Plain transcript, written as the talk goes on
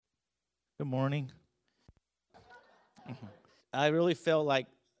Good morning. I really feel like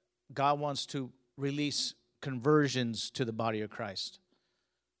God wants to release conversions to the body of Christ.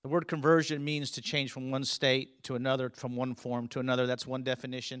 The word conversion means to change from one state to another, from one form to another. That's one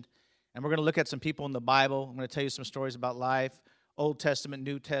definition. And we're going to look at some people in the Bible. I'm going to tell you some stories about life, Old Testament,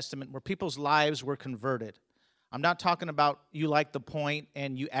 New Testament, where people's lives were converted. I'm not talking about you like the point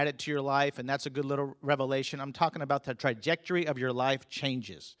and you add it to your life, and that's a good little revelation. I'm talking about the trajectory of your life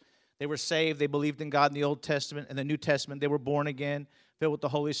changes. They were saved. They believed in God in the Old Testament. In the New Testament, they were born again, filled with the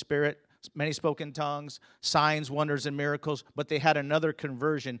Holy Spirit. Many spoke in tongues, signs, wonders, and miracles. But they had another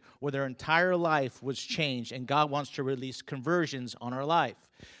conversion where their entire life was changed. And God wants to release conversions on our life.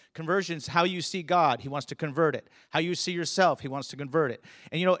 Conversions, how you see God, He wants to convert it. How you see yourself, He wants to convert it.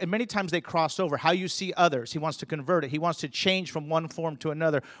 And many times they cross over. How you see others, He wants to convert it. He wants to change from one form to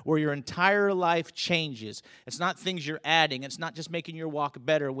another where your entire life changes. It's not things you're adding. It's not just making your walk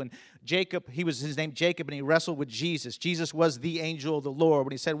better. When Jacob, his name Jacob, and he wrestled with Jesus. Jesus was the angel of the Lord.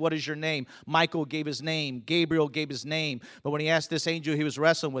 When he said, "What is your name?" Michael gave his name. Gabriel gave his name. But when he asked this angel he was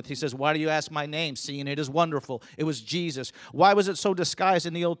wrestling with, he says, "Why do you ask my name, seeing it is wonderful?" It was Jesus. Why was it so disguised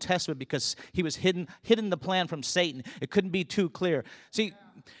in the Old Testament? Because he was hidden the plan from Satan. It couldn't be too clear. See,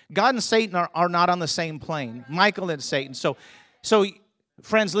 God and Satan are not on the same plane. Michael and Satan. So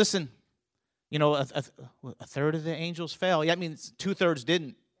friends, listen. A third of the angels fell. Yeah, I mean, 2/3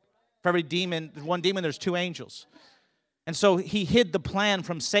 didn't. For every demon, one demon, there's 2 angels. And so he hid the plan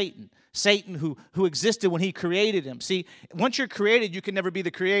from Satan. Satan who existed when he created him. See, once you're created, you can never be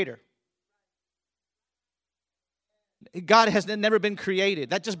the creator. God has never been created.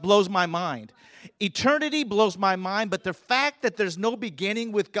 That just blows my mind. Eternity blows my mind, but the fact that there's no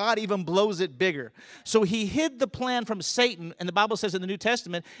beginning with God even blows it bigger. So he hid the plan from Satan, and the Bible says in the New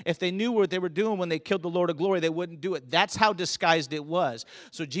Testament, if they knew what they were doing when they killed the Lord of glory, they wouldn't do it. That's how disguised it was.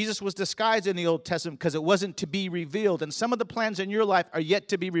 So Jesus was disguised in the Old Testament because it wasn't to be revealed, and some of the plans in your life are yet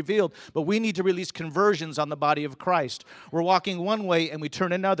to be revealed, but we need to release conversions on the body of Christ. We're walking one way and we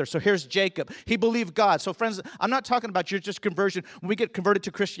turn another. So here's Jacob. He believed God. So friends, I'm not talking about your just conversion. When we get converted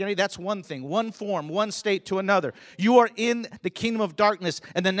to Christianity, that's one thing. One form, one state to another. You are in the kingdom of darkness,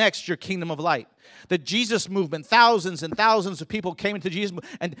 and the next, your kingdom of light. The Jesus movement, thousands and thousands of people came into Jesus,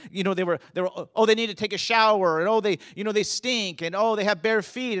 and they were they need to take a shower, and they stink, and they have bare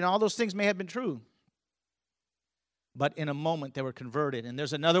feet, and all those things may have been true. But in a moment, they were converted. And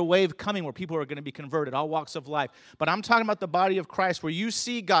there's another wave coming where people are going to be converted, all walks of life. But I'm talking about the body of Christ where you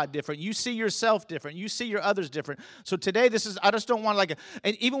see God different. You see yourself different. You see your others different. So today, I just don't want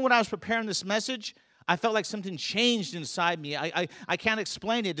and even when I was preparing this message, I felt like something changed inside me. I can't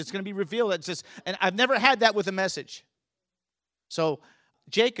explain it. It's going to be revealed. And I've never had that with a message. So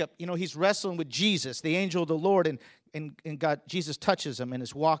Jacob, he's wrestling with Jesus, the angel of the Lord, and Jesus touches him, and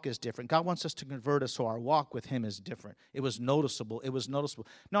his walk is different. God wants us to convert us so our walk with him is different. It was noticeable.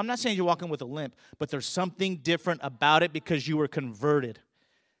 No, I'm not saying you're walking with a limp, but there's something different about it because you were converted.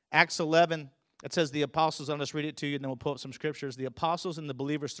 Acts 11, it says the apostles, I'll just read it to you, and then we'll pull up some scriptures. The apostles and the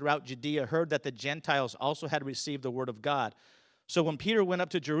believers throughout Judea heard that the Gentiles also had received the word of God. So when Peter went up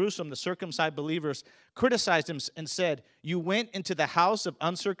to Jerusalem, the circumcised believers criticized him and said, "You went into the house of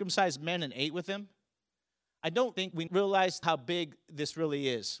uncircumcised men and ate with them?" I don't think we realize how big this really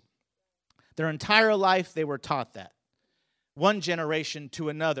is. Their entire life, they were taught that. One generation to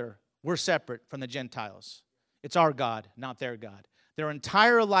another, we're separate from the Gentiles. It's our God, not their God. Their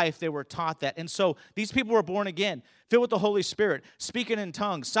entire life, they were taught that. And so these people were born again, filled with the Holy Spirit, speaking in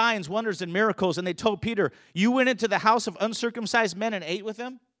tongues, signs, wonders, and miracles. And they told Peter, "You went into the house of uncircumcised men and ate with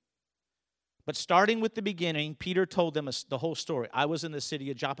them?" But starting with the beginning, Peter told them the whole story. I was in the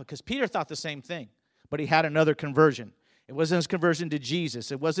city of Joppa, because Peter thought the same thing. But he had another conversion. It wasn't his conversion to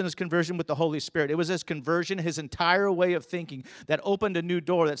Jesus. It wasn't his conversion with the Holy Spirit. It was his conversion, his entire way of thinking that opened a new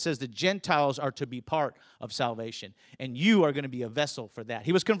door that says the Gentiles are to be part of salvation. And you are going to be a vessel for that.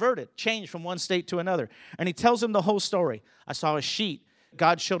 He was converted, changed from one state to another. And he tells them the whole story. I saw a sheet.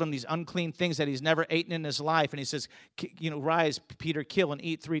 God showed him these unclean things that he's never eaten in his life. And he says, "Rise, Peter, kill and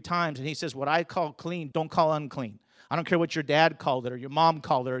eat 3 times. And he says, what I call clean, don't call unclean. I don't care what your dad called it or your mom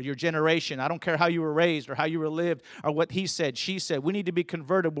called it or your generation. I don't care how you were raised or how you were lived or what he said, she said. We need to be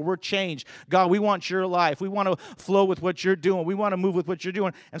converted, but we're changed. God, we want your life. We want to flow with what you're doing. We want to move with what you're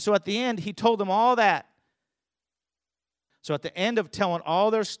doing." And so at the end, he told them all that. So at the end of telling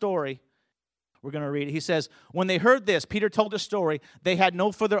all their story, we're going to read it. He says, when they heard this, Peter told the story, they had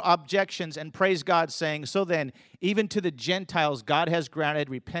no further objections and praised God, saying, "So then, even to the Gentiles, God has granted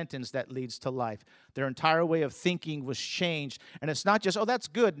repentance that leads to life." Their entire way of thinking was changed. And it's not just, oh, that's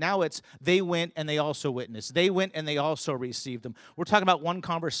good. Now it's they went and they also witnessed. They went and they also received them. We're talking about one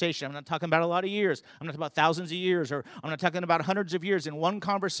conversation. I'm not talking about a lot of years. I'm not talking about thousands of years, or I'm not talking about hundreds of years. In one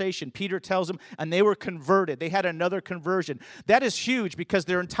conversation, Peter tells them, and they were converted. They had another conversion. That is huge because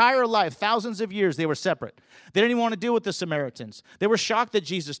their entire life, thousands of years, they were separate. They didn't even want to deal with the Samaritans. They were shocked that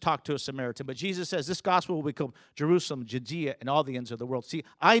Jesus talked to a Samaritan. But Jesus says, this gospel will become Jerusalem, Judea, and all the ends of the world. See,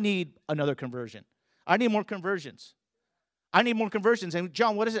 I need another conversion. I need more conversions. I need more conversions. And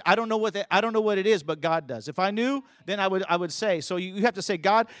John, what is it? I don't know what it is, but God does. If I knew, then I would say. So you have to say,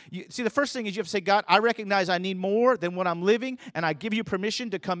 God, see, the first thing is you have to say, God, I recognize I need more than what I'm living, and I give you permission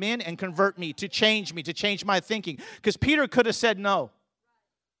to come in and convert me, to change my thinking. Because Peter could have said no.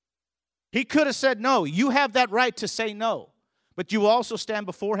 He could have said no. You have that right to say no. But you will also stand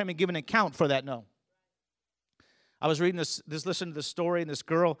before him and give an account for that no. I was reading listening to this story, and this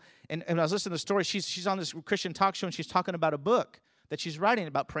girl, and I was listening to the story. She's on this Christian talk show, and she's talking about a book that she's writing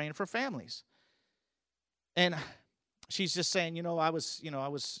about praying for families. And she's just saying, I was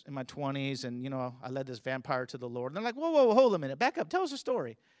in my 20s, and, I led this vampire to the Lord. And they're like, whoa, hold a minute. Back up. Tell us a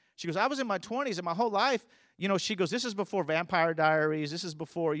story. She goes, I was in my 20s, and my whole life, she goes, this is before Vampire Diaries. This is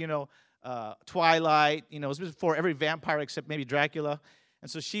before, Twilight. It was before every vampire except maybe Dracula. And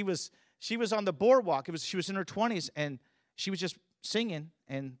so she was on the boardwalk. She was in her 20s, and she was just singing,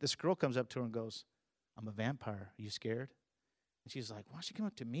 and this girl comes up to her and goes, I'm a vampire. Are you scared? And she's like, why don't she come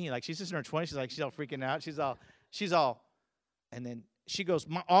up to me? Like, she's just in her 20s. She's all freaking out. She's all, and then she goes,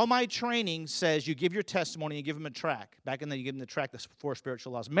 all my training says you give your testimony, you give them a track. Back in then, you give them the track, the 4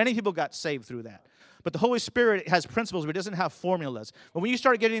 spiritual laws. Many people got saved through that. But the Holy Spirit has principles, but it doesn't have formulas. But when you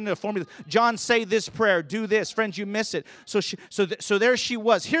start getting into the formulas, John, say this prayer, do this. Friends, you miss it. So there she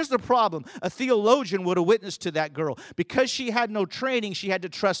was. Here's the problem. A theologian would have witnessed to that girl. Because she had no training, she had to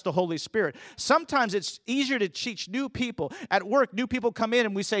trust the Holy Spirit. Sometimes it's easier to teach new people. At work, new people come in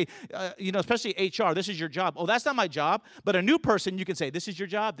and we say, especially HR, this is your job. Oh, that's not my job. But a new person, you can say, this is your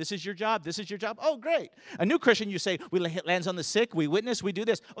job, this is your job, this is your job. Oh, great. A new Christian, you say, we lay hands on the sick, we witness, we do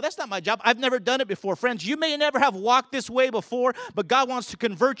this. Oh, that's not my job. I've never done it before. Friends, you may never have walked this way before, but God wants to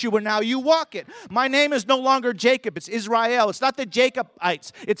convert you, and now you walk it. My name is no longer Jacob. It's Israel. It's not the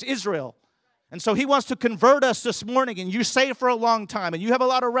Jacobites. It's Israel. And so he wants to convert us this morning, and you say for a long time, and you have a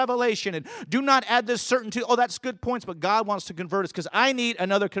lot of revelation, and do not add this certainty. Oh, that's good points, but God wants to convert us because I need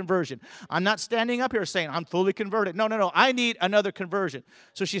another conversion. I'm not standing up here saying I'm fully converted. No. I need another conversion.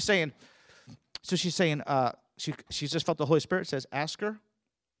 So she's saying, she's just felt the Holy Spirit says, ask her,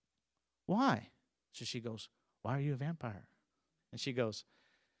 why? So she goes, why are you a vampire? And she goes,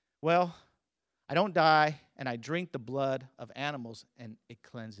 well, I don't die, and I drink the blood of animals, and it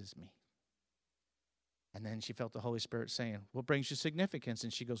cleanses me. And then she felt the Holy Spirit saying, what brings you significance?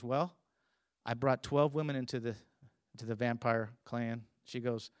 And she goes, well, I brought 12 women into the vampire clan. She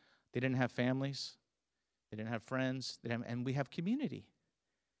goes, they didn't have families. They didn't have friends. And we have community.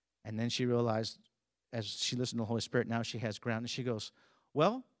 And then she realized, as she listened to the Holy Spirit, now she has ground. And she goes,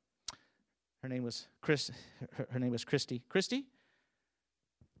 well, her name was Christy. Christy,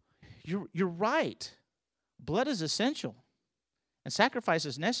 you're right. Blood is essential. And sacrifice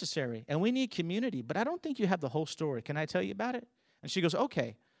is necessary, and we need community, but I don't think you have the whole story. Can I tell you about it? And she goes,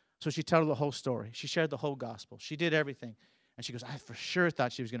 okay. So she told her the whole story. She shared the whole gospel. She did everything. And she goes, I for sure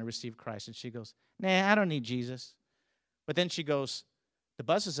thought she was going to receive Christ. And she goes, nah, I don't need Jesus. But then she goes, the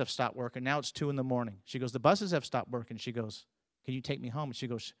buses have stopped working. Now it's 2 a.m. She goes, the buses have stopped working. She goes, can you take me home? And she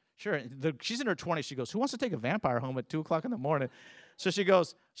goes, sure. She's in her 20s. She goes, who wants to take a vampire home at 2 o'clock in the morning? So she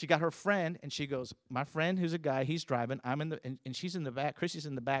goes, she got her friend, and she goes, my friend who's a guy, he's driving, and she's in the back, Christy's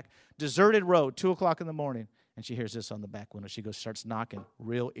in the back, deserted road, 2 o'clock in the morning, and she hears this on the back window. She goes, starts knocking,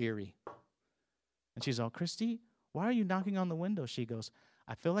 real eerie. And she's all, Christy, why are you knocking on the window? She goes,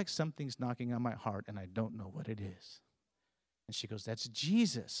 I feel like something's knocking on my heart, and I don't know what it is. And she goes, that's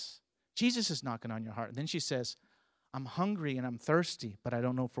Jesus. Jesus is knocking on your heart. And then she says, I'm hungry and I'm thirsty, but I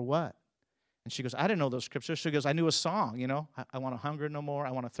don't know for what. And she goes, I didn't know those scriptures. She goes, I knew a song, I want to hunger no more.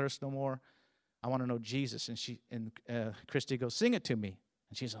 I want to thirst no more. I want to know Jesus. And Christy goes, sing it to me.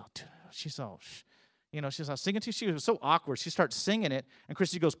 And she's all, sing it to you. She was so awkward. She starts singing it. And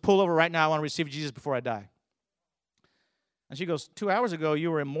Christy goes, pull over right now. I want to receive Jesus before I die. And she goes, 2 hours ago,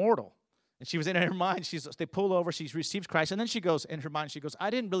 you were immortal. And she was in her mind. They pull over. She receives Christ. And then she goes, in her mind, she goes, I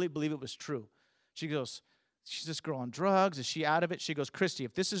didn't really believe it was true. She goes, she's this girl on drugs. Is she out of it? She goes, Christy,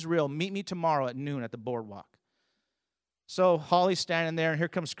 if this is real, meet me tomorrow at noon at the boardwalk. So Holly's standing there, and here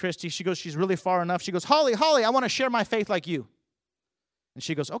comes Christy. She goes, she's really far enough. She goes, Holly, I want to share my faith like you. And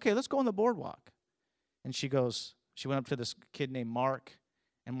she goes, okay, let's go on the boardwalk. And she went up to this kid named Mark,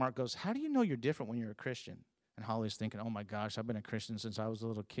 And Mark goes, how do you know you're different when you're a Christian? And Holly's thinking, oh, my gosh, I've been a Christian since I was a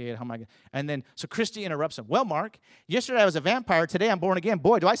little kid. How am I gonna? And then, so Christy interrupts him. Well, Mark, yesterday I was a vampire. Today I'm born again.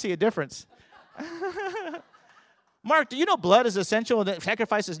 Boy, do I see a difference. Mark, do you know blood is essential and that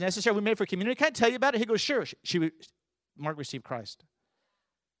sacrifice is necessary? We made for community. Can I tell you about it? He goes, sure. Mark received Christ.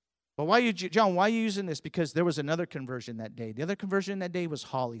 But John, why are you using this? Because there was another conversion that day. The other conversion that day was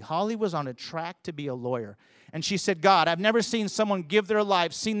Holly. Holly was on a track to be a lawyer. And she said, God, I've never seen someone give their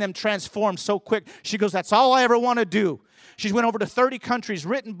life, seen them transform so quick. She goes, that's all I ever want to do. She's went over to 30 countries,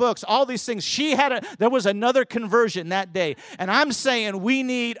 written books, all these things. There was another conversion that day. And I'm saying we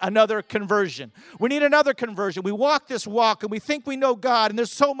need another conversion. We need another conversion. We walk this walk and we think we know God, and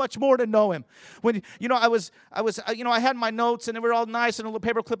there's so much more to know Him. When, I had my notes and they were all nice and a little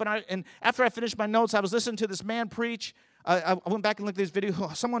paper clip, and after I finished my notes, I was listening to this man preach. I went back and looked at this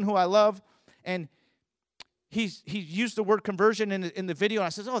video, someone who I love, and he used the word conversion in the video, and I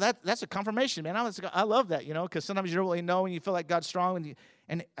said, oh, that's a confirmation, man. I love that, because sometimes you don't really know and you feel like God's strong.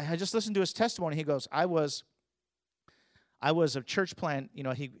 And I just listened to his testimony. He goes, I was a church plant.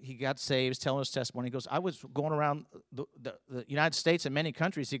 He got saved. He was telling his testimony. He goes, I was going around the United States and many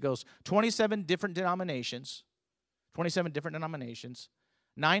countries. He goes, 27 different denominations,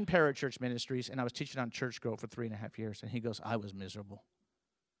 9 parachurch ministries, and I was teaching on church growth for 3.5 years. And he goes, I was miserable.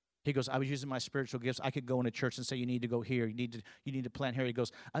 He goes, I was using my spiritual gifts. I could go into church and say, you need to go here. You need to plant here. He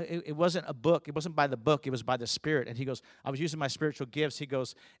goes, it wasn't a book. It wasn't by the book. It was by the Spirit. And he goes, I was using my spiritual gifts. He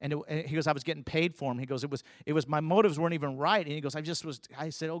goes, and he goes, I was getting paid for them. He goes, it was my motives weren't even right. And he goes, I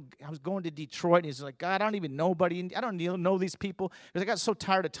said, I was going to Detroit. And he's like, God, I don't even know anybody. I don't even know these people. Because I got so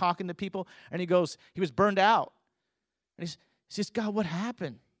tired of talking to people. And he goes, he was burned out. And he says, God, what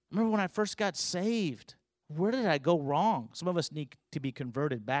happened? I remember when I first got saved. Where did I go wrong? Some of us need to be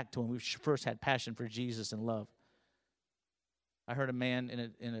converted back to when we first had passion for Jesus and love. I heard a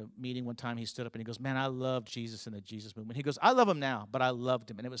man in a meeting one time, he stood up and he goes, man, I love Jesus and the Jesus movement. He goes, I love him now, but I loved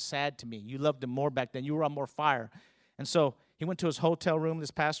him. And it was sad to me. You loved him more back then. You were on more fire. And so he went to his hotel room,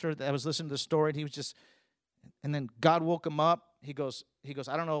 this pastor that was listening to the story, and he was just, and then God woke him up. He goes,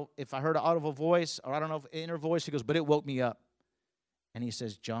 I don't know if I heard an audible voice or I don't know if an inner voice. He goes, but it woke me up. And he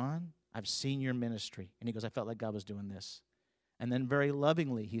says, John, I've seen your ministry. And he goes, I felt like God was doing this. And then very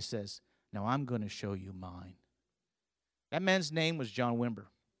lovingly, he says, now I'm going to show you mine. That man's name was John Wimber.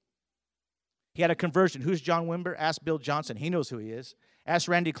 He had a conversion. Who's John Wimber? Ask Bill Johnson. He knows who he is. Ask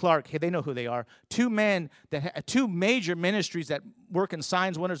Randy Clark. Hey, they know who they are. Two major ministries that work in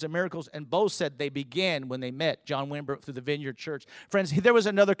signs, wonders, and miracles, and both said they began when they met John Wimber through the Vineyard Church. Friends, there was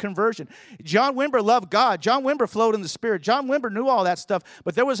another conversion. John Wimber loved God. John Wimber flowed in the Spirit. John Wimber knew all that stuff,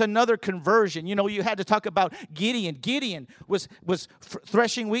 but there was another conversion. You had to talk about Gideon. Gideon was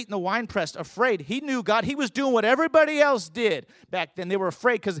threshing wheat in the winepress, afraid. He knew God. He was doing what everybody else did back then. They were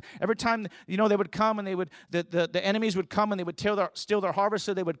afraid because every time, they would come and the enemies would come and they would steal their harvest,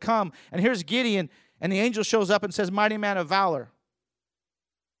 so they would come. And here's Gideon, and the angel shows up and says, mighty man of valor.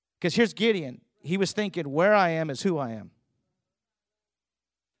 Because here's Gideon. He was thinking, where I am is who I am.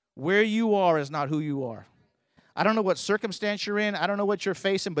 Where you are is not who you are. I don't know what circumstance you're in. I don't know what you're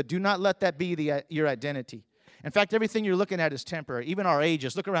facing, but do not let that be your identity. In fact, everything you're looking at is temporary. Even our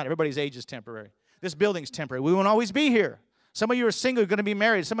ages. Look around. Everybody's age is temporary. This building's temporary. We won't always be here. Some of you are single, going to be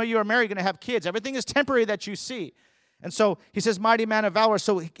married. Some of you are married, going to have kids. Everything is temporary that you see. And so he says, mighty man of valor.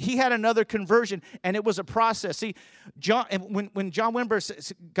 So he had another conversion, and it was a process. See, when John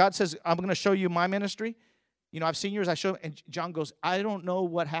Wimber, God says, I'm going to show you my ministry. I've seen yours. I show, and John goes, I don't know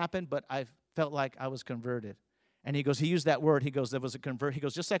what happened, but I felt like I was converted. And he goes, he used that word. He goes, there was a convert. He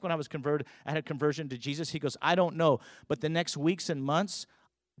goes, just like when I was converted, I had a conversion to Jesus. He goes, I don't know. But the next weeks and months,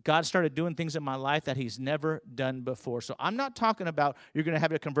 God started doing things in my life that he's never done before. So I'm not talking about you're going to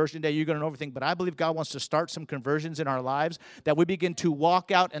have a conversion day, you're going to know everything, but I believe God wants to start some conversions in our lives that we begin to walk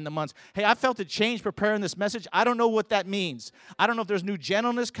out in the months. Hey, I felt a change preparing this message. I don't know what that means. I don't know if there's new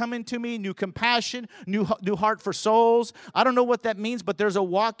gentleness coming to me, new compassion, new heart for souls. I don't know what that means, but there's a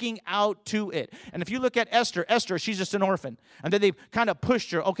walking out to it. And if you look at Esther, she's just an orphan. And then they kind of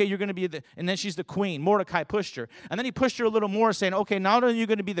pushed her. Okay, you're going to be and then she's the queen. Mordecai pushed her. And then he pushed her a little more, saying, okay, not only are you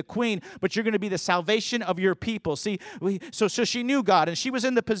going to be the queen, but you're going to be the salvation of your people. See, so she knew God, and she was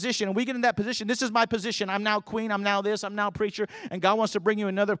in the position, and we get in that position. This is my position. I'm now queen. I'm now this. I'm now preacher. And God wants to bring you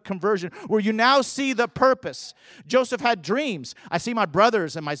another conversion where you now see the purpose. Joseph had dreams. I see my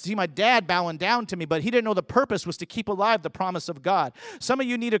brothers and I see my dad bowing down to me, but he didn't know the purpose was to keep alive the promise of God. Some of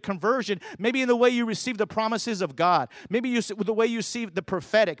you need a conversion, maybe in the way you receive the promises of God. Maybe the way you see the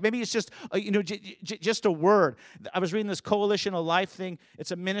prophetic. Maybe it's just just a word. I was reading this Coalition of Life thing.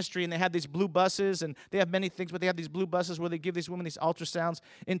 It's a ministry, and they have these blue buses, and they have many things, but they have these blue buses where they give these women these ultrasounds.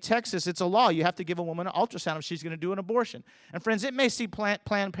 In Texas, it's a law. You have to give a woman an ultrasound if she's going to do an abortion. And friends, it may see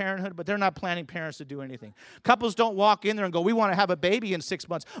Planned Parenthood, but they're not planning parents to do anything. Couples don't walk in there and go, we want to have a baby in 6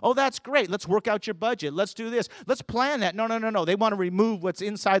 months. Oh, that's great. Let's work out your budget. Let's do this. Let's plan that. No. They want to remove what's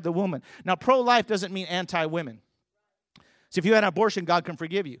inside the woman. Now, pro-life doesn't mean anti-women. See, if you had an abortion, God can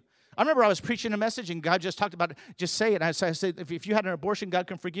forgive you. I remember I was preaching a message, and God just talked about it. Just say it. I said, if you had an abortion, God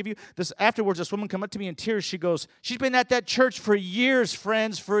can forgive you. Afterwards, this woman come up to me in tears. She goes, she's been at that church for years,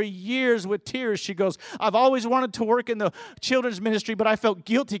 friends, for years with tears. She goes, I've always wanted to work in the children's ministry, but I felt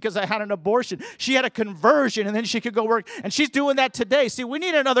guilty because I had an abortion. She had a conversion, and then she could go work, and she's doing that today. See, we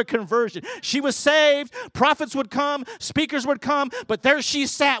need another conversion. She was saved. Prophets would come. Speakers would come, but there she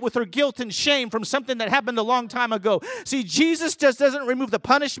sat with her guilt and shame from something that happened a long time ago. See, Jesus just doesn't remove the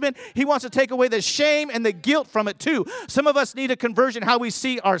punishment. He wants to take away the shame and the guilt from it too. Some of us need a conversion how we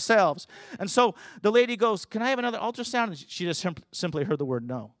see ourselves. And so the lady goes, can I have another ultrasound? And she just simply heard the word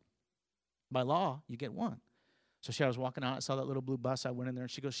no. By law, you get one. So I was walking out, I saw that little blue bus, I went in there,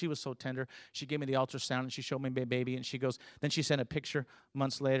 and she goes, she was so tender. She gave me the ultrasound, and she showed me my baby, and she goes, then she sent a picture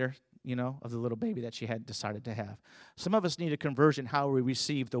months later, of the little baby that she had decided to have. Some of us need a conversion how we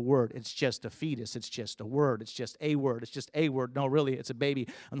receive the word. It's just a fetus. It's just a word. It's just a word. It's just a word. No, really, it's a baby.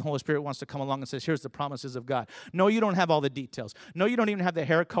 And the Holy Spirit wants to come along and says, here's the promises of God. No, you don't have all the details. No, you don't even have the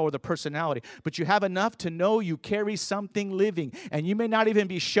hair color or the personality. But you have enough to know you carry something living. And you may not even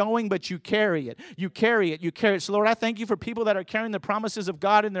be showing, but you carry it. You carry it. You carry it. So, Lord, I thank you for people that are carrying the promises of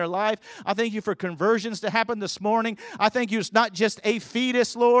God in their life. I thank you for conversions to happen this morning. I thank you it's not just a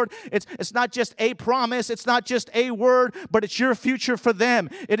fetus, Lord. It's not just a promise. It's not just a word, but it's your future for them.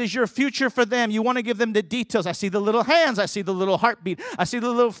 It is your future for them. You want to give them the details. I see the little hands. I see the little heartbeat. I see the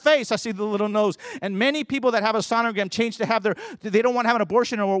little face. I see the little nose. And many people that have a sonogram change to have they don't want to have an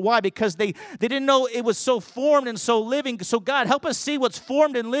abortion, or why? Because they didn't know it was so formed and so living. So God, help us see what's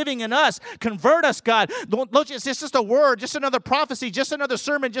formed and living in us. Convert us, God. It's just a word, just another prophecy, just another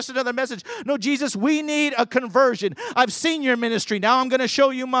sermon, just another message. No, Jesus, we need a conversion. I've seen your ministry. Now I'm going to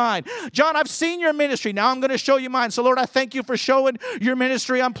show you mine. John, I've seen your ministry. Now I'm going to show you mine. So, Lord, I thank you for showing your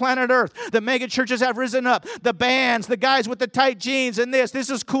ministry on planet Earth. The mega churches have risen up. The bands, the guys with the tight jeans and this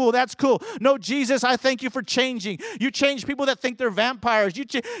is cool. That's cool. No, Jesus, I thank you for changing. You change people that think they're vampires. You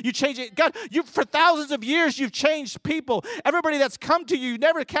change it. God, for thousands of years, you've changed people. Everybody that's come to you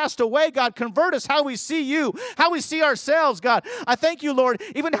never cast away, God. Convert us how we see you, how we see ourselves, God. I thank you, Lord.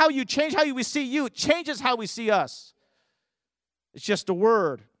 Even how you change how we see you, it changes how we see us. It's just a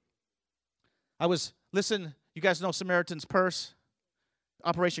word. Listen, you guys know Samaritan's Purse,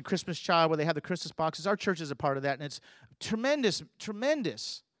 Operation Christmas Child, where they have the Christmas boxes. Our church is a part of that, and it's tremendous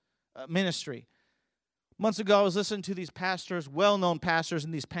ministry. Months ago, I was listening to these pastors, well-known pastors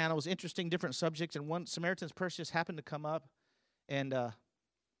in these panels, interesting different subjects, and one Samaritan's Purse just happened to come up, and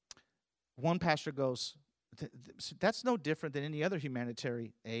one pastor goes, that's no different than any other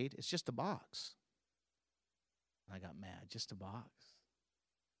humanitarian aid. It's just a box. And I got mad. Just a box.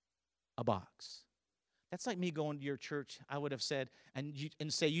 A box. That's like me going to your church. I would have said, and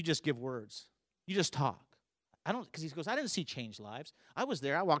say, you just give words. You just talk. Because he goes, I didn't see changed lives. I was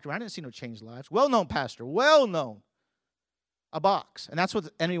there. I walked around. I didn't see no changed lives. Well-known pastor. Well-known. A box. And that's what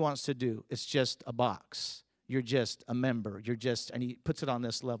the enemy wants to do. It's just a box. You're just a member. And he puts it on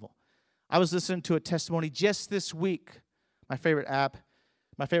this level. I was listening to a testimony just this week. My favorite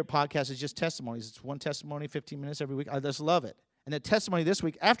podcast is just testimonies. It's one testimony, 15 minutes every week. I just love it. And the testimony this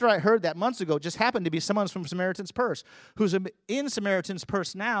week, after I heard that months ago, just happened to be someone from Samaritan's Purse, who's in Samaritan's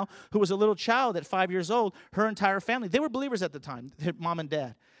Purse now, who was a little child at 5 years old, her entire family. They were believers at the time, their mom and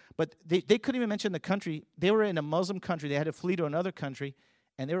dad. But they couldn't even mention the country. They were in a Muslim country. They had to flee to another country,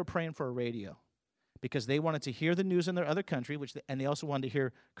 and they were praying for a radio because they wanted to hear the news in their other country, and they also wanted to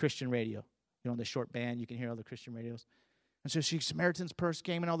hear Christian radio. The short band, you can hear all the Christian radios. And so Samaritan's Purse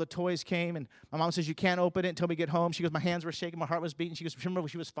came, and all the toys came, and my mom says, you can't open it until we get home. She goes, my hands were shaking, my heart was beating. She goes, remember when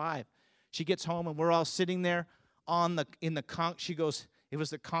she was 5. She gets home, and we're all sitting there she goes, it was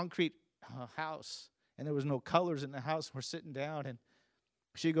the concrete house, and there was no colors in the house. We're sitting down, and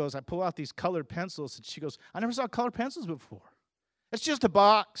she goes, I pull out these colored pencils, and she goes, I never saw colored pencils before. It's just a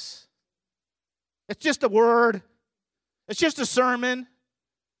box. It's just a word. It's just a sermon.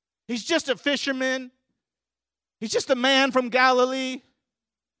 He's just a fisherman. He's just a man from Galilee.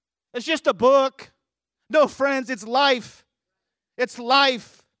 It's just a book. No, friends, it's life. It's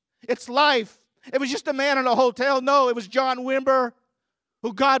life. It's life. It was just a man in a hotel. No, it was John Wimber,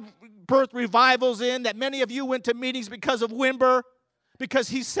 who God birthed revivals in, that many of you went to meetings because of Wimber, because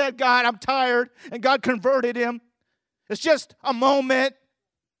he said, God, I'm tired, and God converted him. It's just a moment.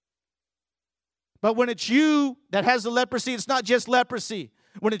 But when it's you that has the leprosy, it's not just leprosy.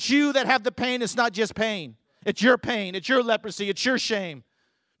 When it's you that have the pain, it's not just pain. It's your pain. It's your leprosy. It's your shame.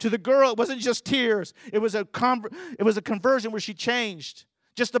 To the girl, it wasn't just tears. It was a conversion where she changed.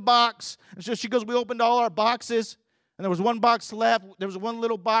 Just a box. And so she goes, we opened all our boxes, and there was one box left. There was one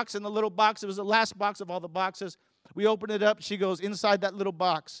little box, and the little box, it was the last box of all the boxes. We opened it up. She goes, inside that little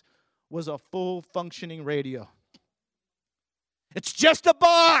box was a full functioning radio. It's just a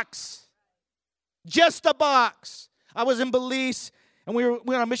box. Just a box. I was in Belize, and we were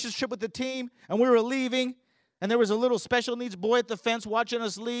on a mission trip with the team, and we were leaving. And there was a little special needs boy at the fence watching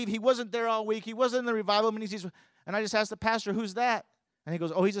us leave. He wasn't there all week. He wasn't in the revival meetings. And I just asked the pastor, who's that? And he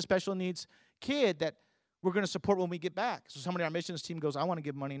goes, oh, he's a special needs kid that we're going to support when we get back. So somebody on our missions team goes, I want to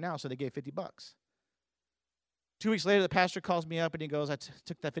give money now. So they gave $50. 2 weeks later, the pastor calls me up and he goes, I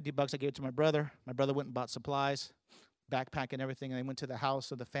took that $50. I gave it to my brother. My brother went and bought supplies, backpack and everything. And they went to the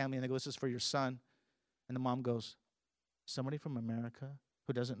house of the family and they go, this is for your son. And the mom goes, somebody from America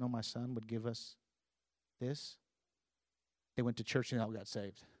who doesn't know my son would give us this? They went to church and they all got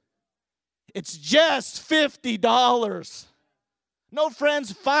saved. It's just $50. No,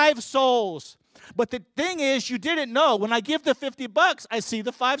 friends, 5 souls. But the thing is, you didn't know. When I give the $50, I see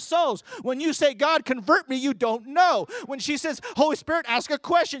the 5 souls. When you say, God, convert me, you don't know. When she says, Holy Spirit, ask a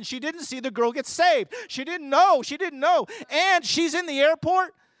question, she didn't see the girl get saved. She didn't know. She didn't know. And she's in the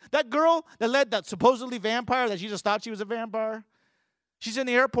airport. That girl that led that supposedly vampire that she just thought she was a vampire. She's in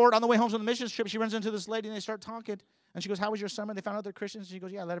the airport on the way home from the mission trip. She runs into this lady and they start talking. And she goes, how was your summer? They found out they're Christians. She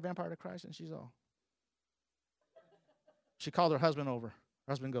goes, yeah, I led a vampire to Christ. And she's all. She called her husband over.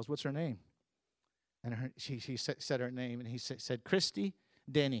 Her husband goes, what's her name? And she said her name. And he said, Christy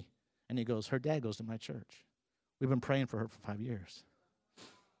Denny. And he goes, her dad goes to my church. We've been praying for her for 5 years.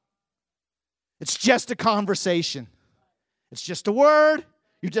 It's just a conversation. It's just a word.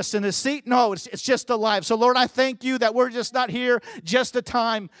 You're just in a seat? No, it's just a life. So, Lord, I thank you that we're just not here just a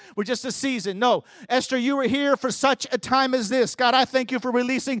time. We're just a season. No, Esther, you were here for such a time as this. God, I thank you for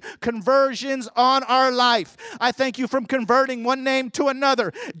releasing conversions on our life. I thank you from converting one name to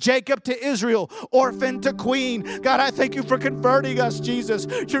another, Jacob to Israel, orphan to queen. God, I thank you for converting us, Jesus.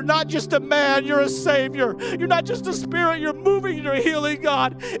 You're not just a man, you're a Savior. You're not just a spirit, you're moving, you're healing,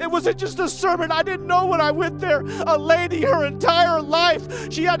 God. It wasn't just a sermon. I didn't know when I went there. A lady, her entire life,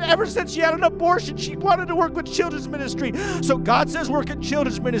 ever since she had an abortion, she wanted to work with children's ministry. So God says work in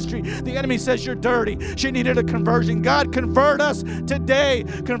children's ministry. The enemy says you're dirty. She needed a conversion. God, convert us today.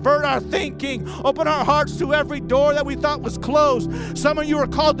 Convert our thinking. Open our hearts to every door that we thought was closed. Some of you are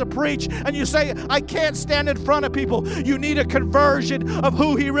called to preach and you say, I can't stand in front of people. You need a conversion of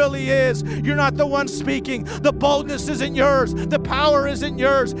who he really is. You're not the one speaking. The boldness isn't yours. The power isn't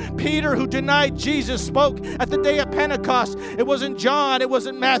yours. Peter, who denied Jesus, spoke at the day of Pentecost. It wasn't John. It wasn't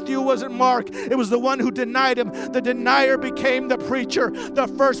Matthew, it wasn't Mark. It was the one who denied him. The denier became the preacher, the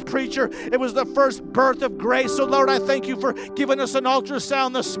first preacher. It was the first birth of grace. So, Lord, I thank you for giving us an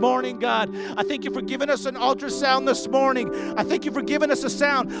ultrasound this morning, God. I thank you for giving us an ultrasound this morning. I thank you for giving us a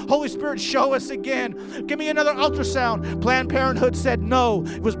sound. Holy Spirit, show us again. Give me another ultrasound. Planned Parenthood said no.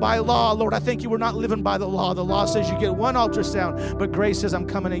 It was by law. Lord, I thank you we're not living by the law. The law says you get one ultrasound, but grace says I'm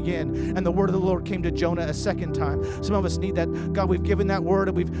coming again. And the word of the Lord came to Jonah a second time. Some of us need that. God, we've given that word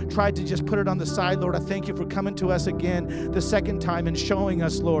and we've tried to just put it on the side. Lord, I thank you for coming to us again the second time and showing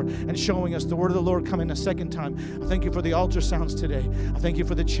us, Lord, and showing us the word of the Lord coming a second time. I thank you for the ultrasounds today. I thank you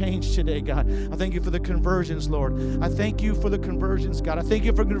for the change today, God. I thank you for the conversions, Lord. I thank you for the conversions, God. I thank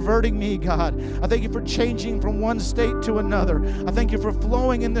you for converting me, God. I thank you for changing from one state to another. I thank you for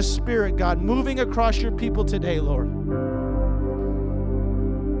flowing in the Spirit, God, moving across your people today, Lord.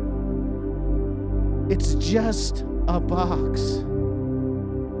 It's just a box.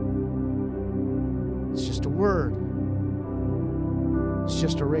 It's just a word. It's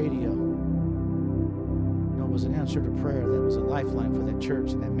just a radio. No, it was an answer to prayer. That was a lifeline for that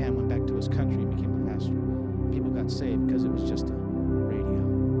church. And that man went back to his country and became a pastor. People got saved because it was just a radio.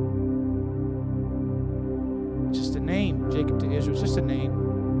 Just a name. Jacob to Israel. It's just a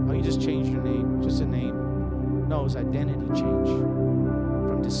name. Oh, you just changed your name. Just a name. No, it was identity change.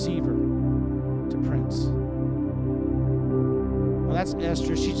 From deceiver to prince. Well, that's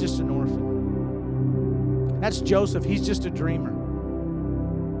Esther. She's just an orphan. That's Joseph. He's just a dreamer.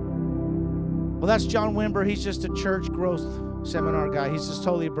 Well, that's John Wimber. He's just a church growth seminar guy. He's just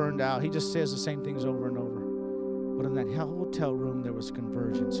totally burned out. He just says the same things over and over. But in that hotel room, there was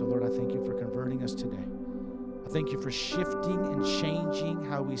conversion. So, Lord, I thank you for converting us today. I thank you for shifting and changing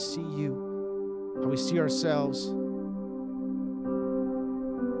how we see you, how we see ourselves.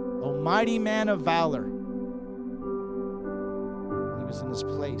 Almighty man of valor. He was in this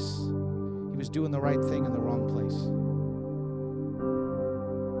place. He was doing the right thing in the wrong place.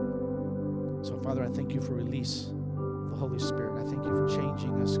 So, Father, I thank you for release of the Holy Spirit. I thank you for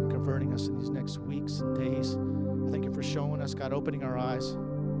changing us and converting us in these next weeks and days. I thank you for showing us, God, opening our eyes.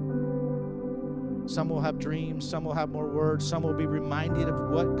 Some will have dreams. Some will have more words. Some will be reminded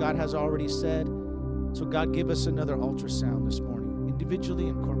of what God has already said. So, God, give us another ultrasound this morning, individually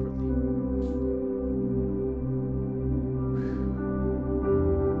and corporately.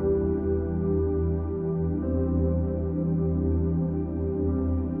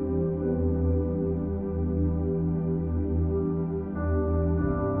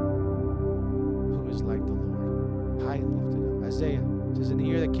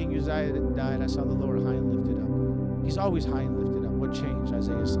 Uzziah died, I saw the Lord high and lifted up. He's always high and lifted up. What changed?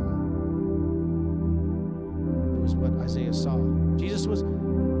 Isaiah saw. It was what Isaiah saw. Jesus was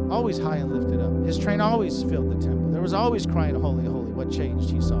always high and lifted up. His train always filled the temple. There was always crying, holy, holy. What changed?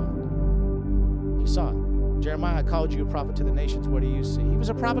 He saw it. He saw it. Jeremiah, I called you a prophet to the nations. What do you see? He was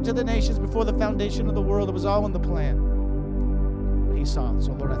a prophet to the nations before the foundation of the world. It was all in the plan. But he saw it.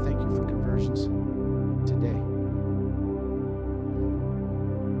 So, Lord, I thank you for conversions today.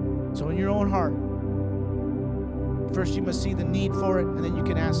 So in your own heart, first you must see the need for it, and then you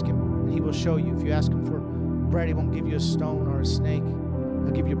can ask him, and he will show you. If you ask him for bread, he won't give you a stone or a snake.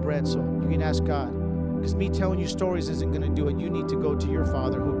 He'll give you bread, so you can ask God. Because me telling you stories isn't going to do it. You need to go to your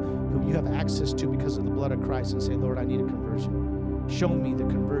Father who you have access to because of the blood of Christ and say, Lord, I need a conversion. Show me the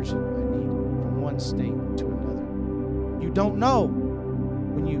conversion I need from one state to another. You don't know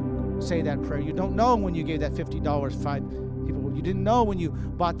when you say that prayer. You don't know when you gave that $50, 5 people. You didn't know when you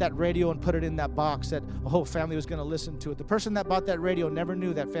bought that radio and put it in that box that a whole family was going to listen to it. The person that bought that radio never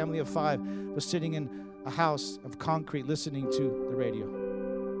knew that family of 5 was sitting in a house of concrete listening to the radio.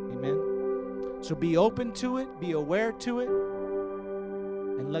 Amen? So be open to it, be aware to it,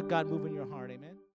 and let God move in your